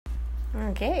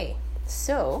Okay,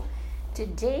 so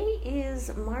today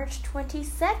is March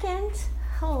 22nd.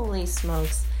 Holy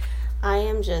smokes. I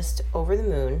am just over the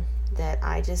moon that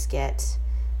I just get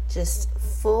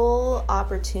full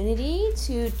opportunity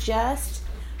to just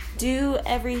do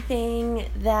everything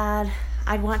that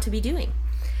I'd want to be doing.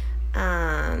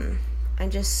 I'm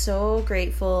just so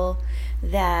grateful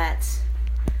that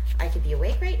I could be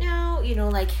awake right now.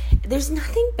 There's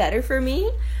nothing better for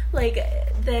me,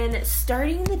 than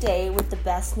starting the day with the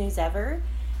best news ever.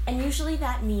 And usually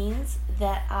that means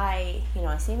that I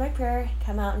say my prayer,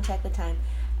 come out and check the time.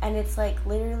 And it's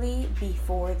literally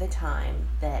before the time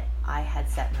that I had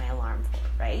set my alarm for,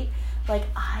 right?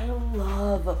 I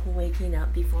love waking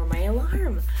up before my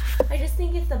alarm. I just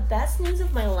think it's the best news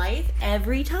of my life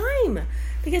every time.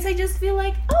 Because I just feel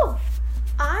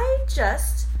I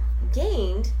just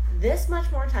gained this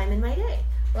much more time in my day.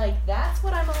 That's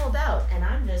what I'm all about. And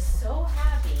I'm just so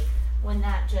happy when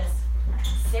that just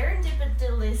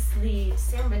serendipitously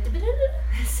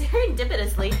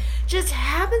just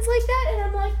happens like that. And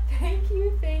I'm like, thank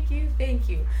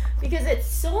you. Because it's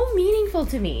so meaningful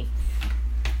to me.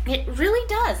 It really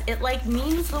does. It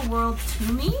means the world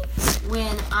to me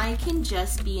when I can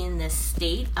just be in this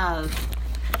state of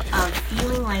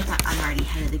feeling like I'm already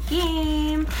ahead of the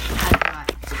game, I've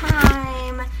got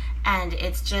time, and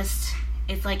it's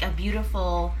a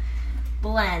beautiful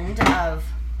blend of,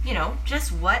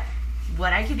 just what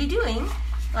I could be doing,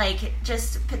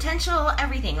 just potential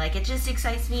everything. It just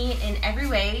excites me in every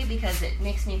way because it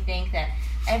makes me think that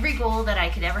every goal that I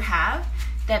could ever have,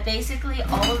 that basically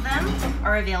all of them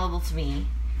are available to me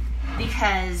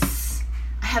because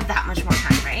I have that much more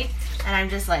time, right? And I'm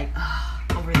just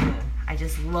over the moon. I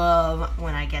just love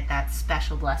when I get that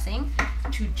special blessing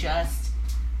to just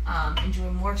enjoy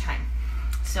more time.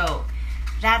 So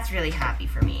that's really happy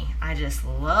for me. I just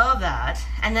love that.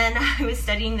 And then I was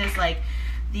studying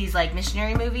these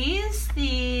missionary movies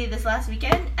this last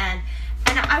weekend, and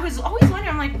I was always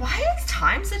wondering, why is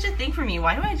time such a thing for me?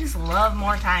 Why do I just love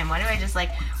more time? Why do I just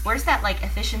where's that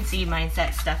efficiency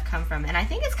mindset stuff come from? And I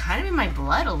think it's kind of in my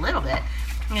blood a little bit.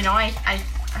 I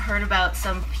heard about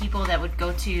some people that would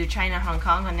go to China, Hong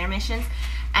Kong on their missions,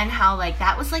 and how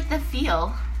that was the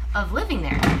feel of living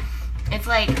there. It's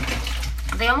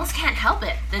they almost can't help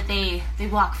it that they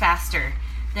walk faster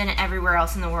than everywhere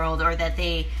else in the world, or that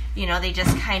they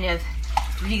just kind of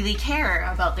really care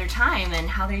about their time and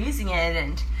how they're using it,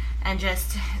 and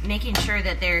just making sure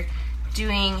that they're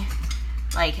doing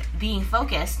being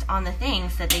focused on the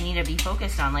things that they need to be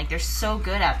focused on. They're so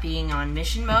good at being on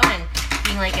mission mode and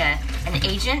being an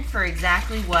agent for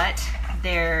exactly what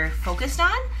they're focused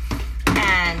on.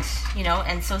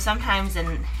 And so sometimes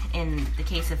in the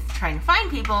case of trying to find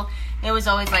people, it was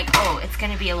always it's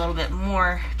going to be a little bit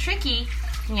more tricky,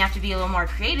 and you have to be a little more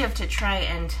creative to try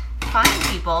and find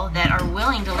people that are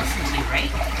willing to listen to you,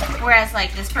 right? Whereas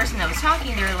this person that was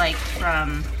talking, they're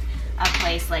from a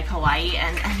place like Hawaii,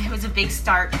 and it was a big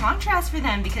stark contrast for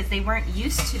them because they weren't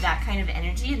used to that kind of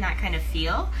energy and that kind of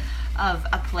feel of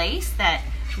a place that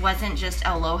wasn't just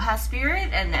aloha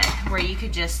spirit, and that where you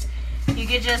could just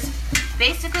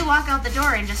basically walk out the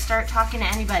door and just start talking to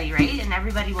anybody, right? And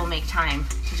everybody will make time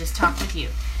to just talk with you.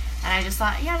 And I just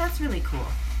thought, yeah, that's really cool.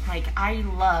 I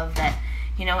love that,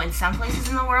 in some places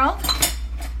in the world,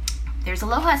 there's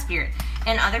aloha spirit.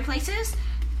 In other places,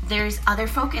 there's other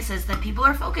focuses that people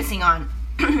are focusing on.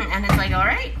 And it's all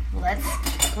right,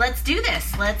 let's do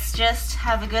this. Let's just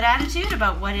have a good attitude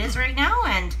about what is right now,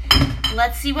 and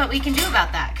let's see what we can do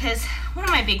about that. Because one of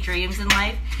my big dreams in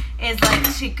life is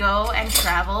to go and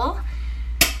travel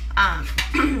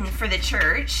for the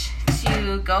church,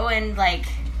 to go and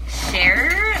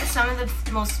share some of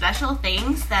the most special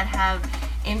things that have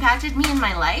impacted me in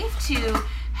my life, to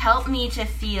help me to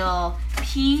feel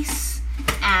peace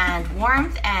and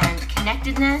warmth and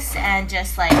connectedness, and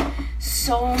just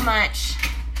so much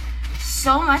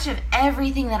of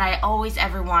everything that I always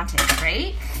ever wanted,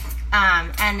 right?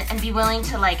 And be willing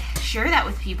to share that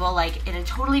with people in a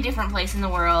totally different place in the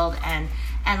world, and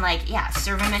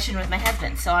serve a mission with my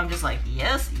husband. So I'm just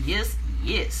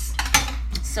yes.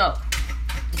 So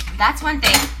that's one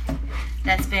thing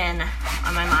that's been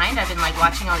on my mind. I've been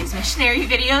watching all these missionary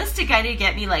videos to kind of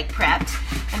get me prepped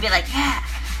and be yeah,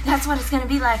 that's what it's going to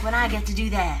be like when I get to do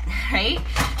that, right?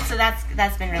 So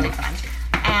that's been really fun.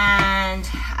 And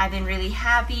I've been really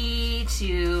happy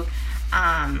to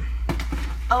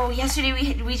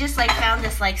yesterday we just found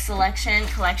this collection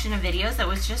of videos that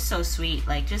was just so sweet.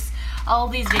 Just all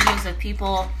these videos of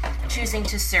people choosing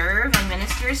to serve and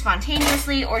minister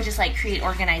spontaneously, or just create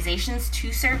organizations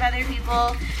to serve other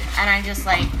people. And I'm just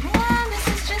man, this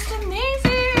is just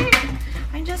amazing.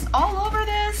 I'm just all over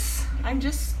this. I'm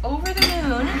just over the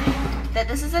moon that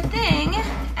this is a thing,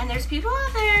 and there's people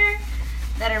out there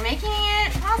that are making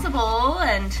it possible,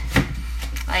 and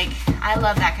like, I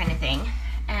love that kind of thing.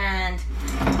 And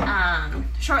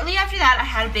shortly after that, I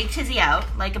had a big tizzy out,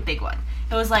 like a big one.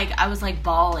 It was like, I was like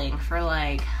bawling for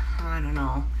like, I don't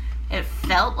know, it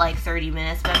felt like 30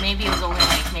 minutes, but maybe it was only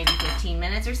like maybe 15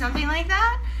 minutes or something like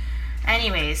that.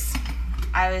 Anyways,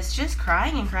 I was just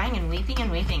crying and crying and weeping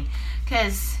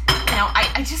because, you know,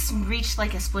 I just reached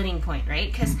like a splitting point,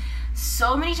 right? Because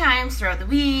so many times throughout the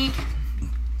week,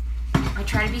 I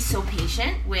try to be so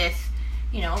patient with,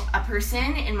 you know, a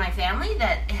person in my family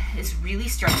that is really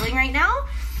struggling right now,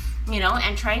 you know,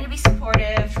 and trying to be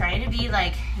supportive, trying to be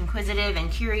like inquisitive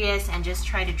and curious, and just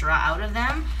try to draw out of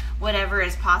them whatever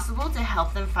is possible to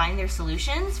help them find their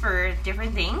solutions for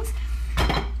different things.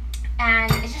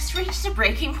 And it just reached a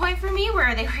breaking point for me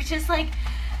where they were just like,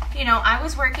 you know, I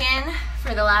was working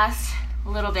for the last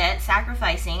little bit,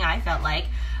 sacrificing, I felt like,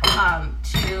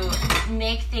 to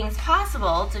make things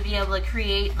possible, to be able to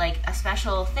create like a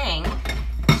special thing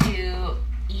to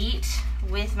eat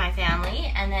with my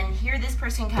family. And then here this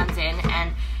person comes in,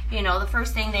 and, you know, the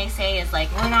first thing they say is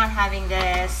like, we're not having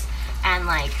this, and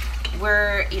like,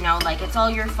 we're, you know, like, it's all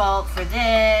your fault for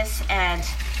this, and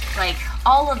like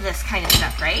all of this kind of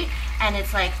stuff, right? And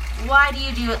it's like, why do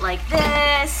you do it like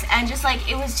this? And just like,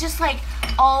 it was just like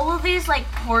all of these like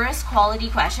poorest quality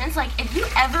questions. Like, if you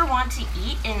ever want to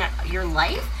eat in your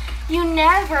life, you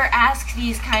never ask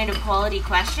these kind of quality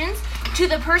questions to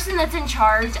the person that's in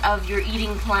charge of your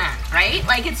eating plan, right?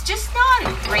 Like, it's just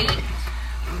not a great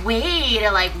way to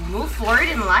like move forward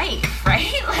in life,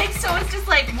 right? Like, so it's just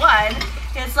like, one,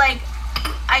 it's like,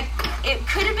 it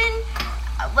could have been,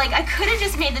 like, I could have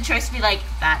just made the choice to be like,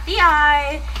 bat the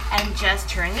eye and just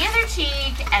turn the other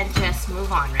cheek and just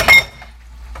move on, right?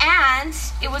 And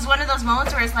it was one of those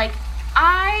moments where it's like,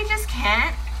 I just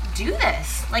can't do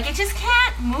this. Like, I just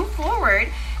can't move forward.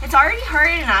 It's already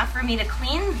hard enough for me to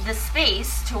clean the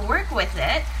space to work with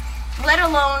it, let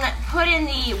alone put in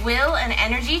the will and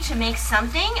energy to make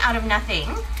something out of nothing.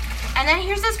 And then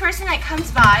here's this person that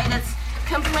comes by that's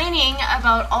complaining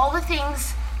about all the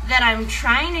things that I'm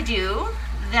trying to do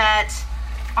that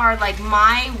are like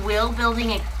my will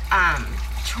building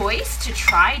choice to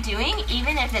try doing,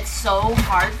 even if it's so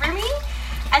hard for me.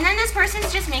 And then this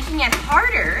person's just making it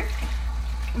harder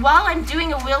while I'm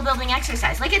doing a will building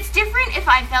exercise. Like, it's different if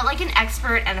I felt like an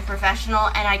expert and a professional,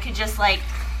 and I could just like,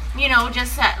 you know,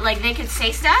 just like they could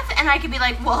say stuff and I could be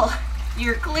like, well,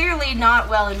 you're clearly not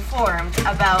well informed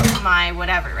about my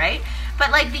whatever, right?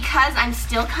 But like, because I'm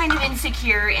still kind of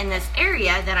insecure in this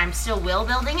area that I'm still will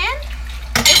building in,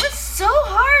 it was so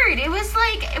hard. It was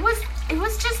like, it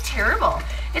was just terrible.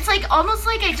 It's like almost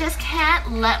like I just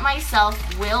can't let myself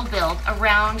will build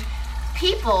around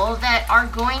people that are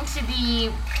going to be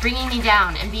bringing me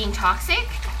down and being toxic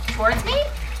towards me,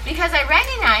 because I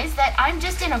recognize that I'm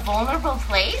just in a vulnerable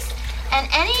place, and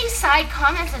any side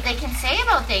comments that they can say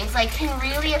about things like can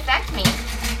really affect me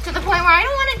to the point where I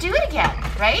don't want to do it again,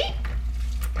 right?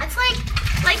 It's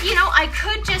like, you know, I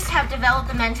could just have developed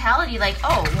the mentality like,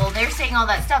 oh, well, they're saying all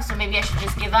that stuff, so maybe I should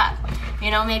just give up. You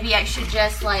know, maybe I should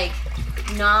just like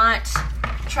not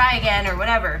try again or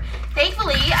whatever.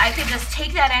 Thankfully, I could just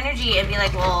take that energy and be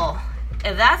like, well,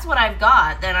 if that's what I've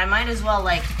got, then I might as well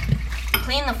like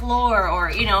clean the floor,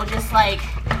 or, you know, just like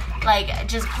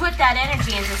just put that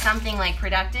energy into something like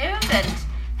productive and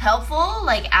helpful,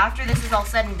 like after this is all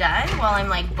said and done, while I'm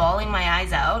like bawling my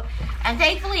eyes out. And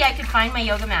thankfully I could find my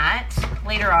yoga mat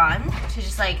later on to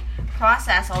just like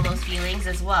process all those feelings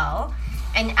as well,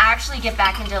 and actually get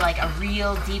back into like a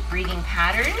real deep breathing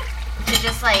pattern to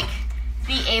just like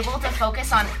be able to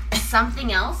focus on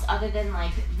something else other than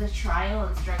like the trial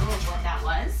and struggle of what that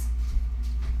was.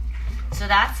 So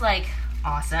that's like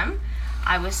awesome.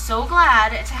 I was so glad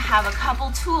to have a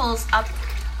couple tools up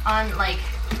on like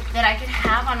that I could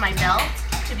have on my belt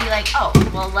to be like, oh,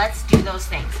 well, let's do those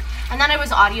things. And then I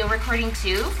was audio recording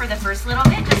too for the first little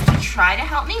bit just to try to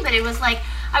help me, but it was like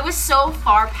I was so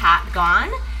far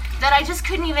gone that I just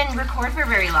couldn't even record for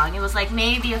very long. It was like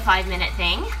maybe a 5-minute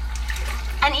thing.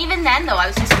 And even then, though, I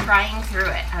was just crying through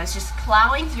it. I was just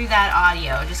plowing through that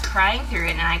audio, just crying through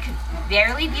it, and I could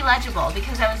barely be legible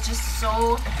because I was just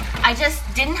so, I just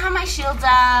didn't have my shields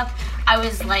up. I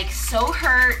was like so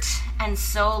hurt and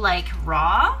so like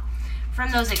raw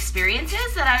from those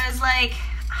experiences that I was like,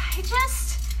 I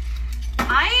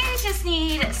just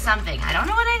need something. I don't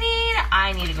know what I need.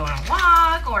 I need to go on a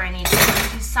walk, or I need to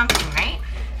do something, right?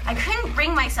 I couldn't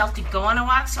bring myself to go on a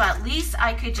walk, so at least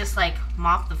I could just like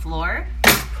mop the floor.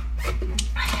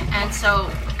 And so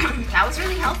that was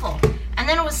really helpful. And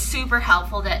then it was super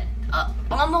helpful that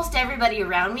almost everybody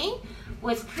around me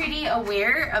was pretty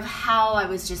aware of how I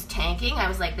was just tanking. I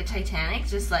was like the Titanic,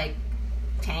 just like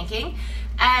tanking.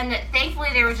 And thankfully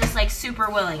they were just like super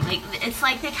willing. Like, it's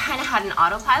like they kind of had an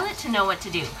autopilot to know what to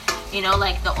do. You know,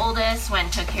 like the oldest went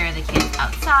and took care of the kids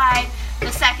outside.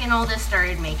 The second oldest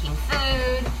started making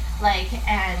food. Like,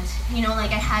 and, you know,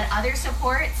 like I had other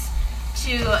supports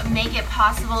to make it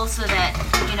possible so that,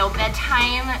 you know,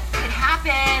 bedtime could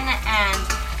happen,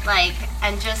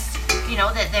 and just, you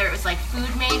know, that there was like food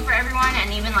made for everyone,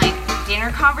 and even like dinner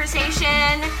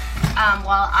conversation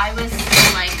while I was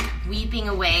like weeping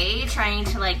away trying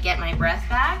to like get my breath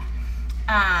back.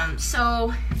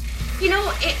 So, you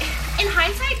know, in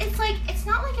hindsight, it's like, it's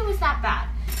not like it was that bad.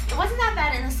 It wasn't that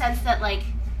bad in the sense that like,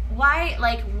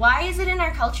 why is it in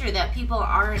our culture that people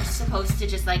aren't supposed to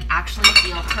just like actually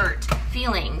feel hurt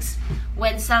feelings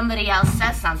when somebody else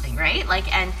says something, right?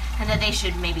 Like, and that they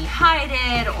should maybe hide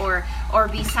it or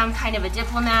be some kind of a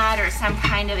diplomat or some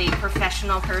kind of a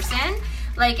professional person.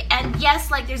 Like, and yes,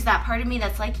 like there's that part of me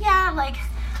that's like, yeah, like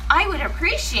I would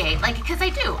appreciate, like, because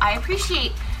I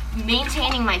appreciate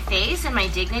maintaining my face and my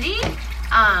dignity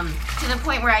to the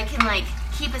point where I can like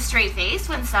keep a straight face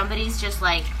when somebody's just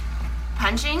like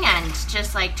punching and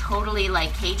just like totally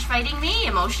like cage fighting me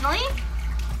emotionally.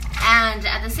 And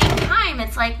at the same time,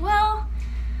 it's like, well,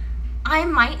 I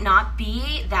might not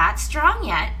be that strong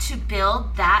yet to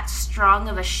build that strong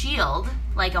of a shield,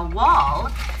 like a wall,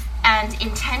 and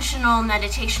intentional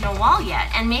meditational wall yet.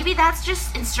 And maybe that's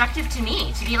just instructive to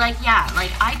me to be like, yeah,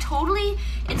 like I totally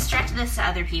instruct this to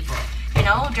other people, you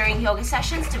know, during yoga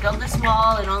sessions to build this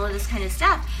wall and all of this kind of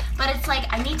stuff. But it's like,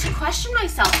 I need to question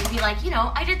myself and be like, you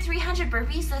know, I did 300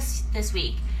 burpees this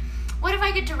week. What if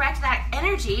I could direct that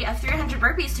energy of 300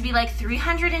 burpees to be like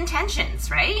 300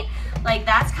 intentions, right? Like,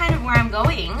 that's kind of where I'm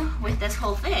going with this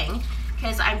whole thing,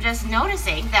 because I'm just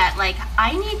noticing that, like,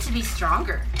 I need to be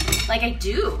stronger. Like, I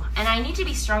do. And I need to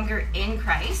be stronger in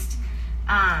Christ.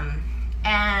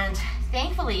 And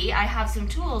thankfully, I have some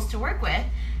tools to work with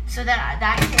so that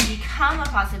that can become a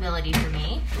possibility for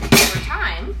me over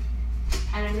time.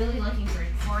 And I'm really looking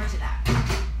forward to that.